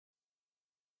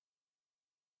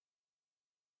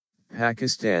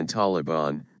Pakistan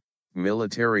Taliban,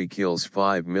 military kills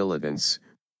 5 militants.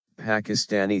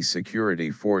 Pakistani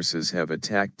security forces have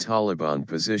attacked Taliban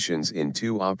positions in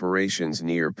 2 operations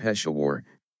near Peshawar,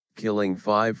 killing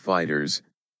 5 fighters,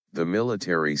 the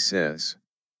military says.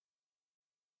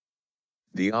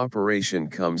 The operation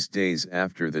comes days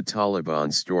after the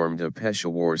Taliban stormed a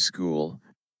Peshawar school,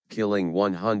 killing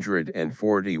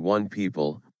 141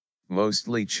 people,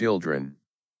 mostly children.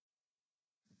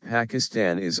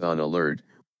 Pakistan is on alert,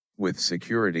 with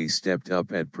security stepped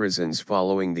up at prisons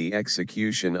following the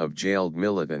execution of jailed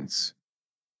militants.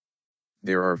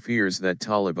 There are fears that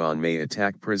Taliban may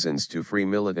attack prisons to free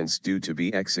militants due to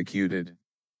be executed.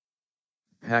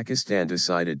 Pakistan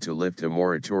decided to lift a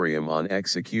moratorium on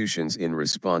executions in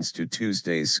response to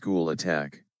Tuesday's school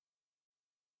attack.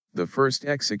 The first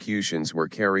executions were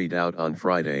carried out on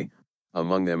Friday,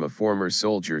 among them a former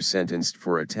soldier sentenced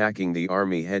for attacking the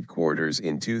army headquarters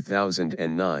in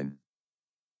 2009.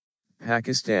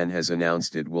 Pakistan has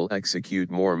announced it will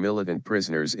execute more militant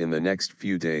prisoners in the next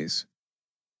few days.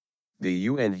 The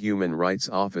UN Human Rights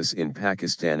Office in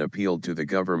Pakistan appealed to the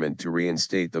government to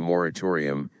reinstate the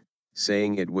moratorium,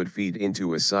 saying it would feed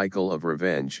into a cycle of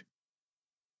revenge.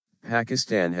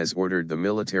 Pakistan has ordered the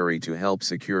military to help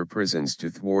secure prisons to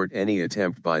thwart any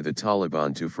attempt by the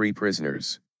Taliban to free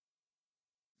prisoners.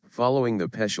 Following the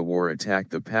Peshawar attack,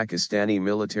 the Pakistani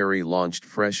military launched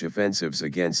fresh offensives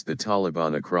against the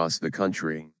Taliban across the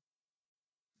country.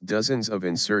 Dozens of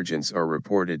insurgents are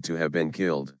reported to have been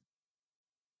killed.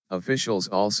 Officials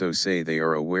also say they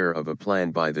are aware of a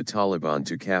plan by the Taliban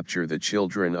to capture the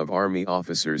children of army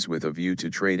officers with a view to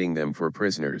trading them for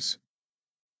prisoners.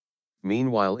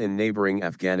 Meanwhile, in neighboring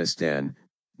Afghanistan,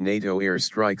 NATO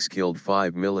airstrikes killed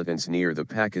 5 militants near the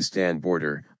Pakistan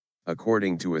border,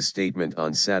 according to a statement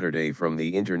on Saturday from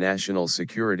the International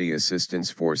Security Assistance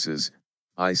Forces,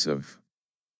 ISAF.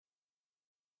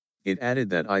 It added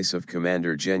that ISAF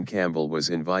Commander Jen Campbell was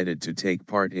invited to take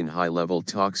part in high-level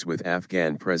talks with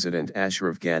Afghan President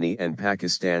Ashraf Ghani and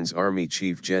Pakistan's Army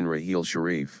Chief Gen Raheel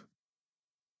Sharif.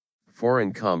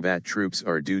 Foreign combat troops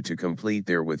are due to complete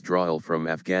their withdrawal from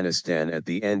Afghanistan at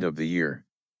the end of the year.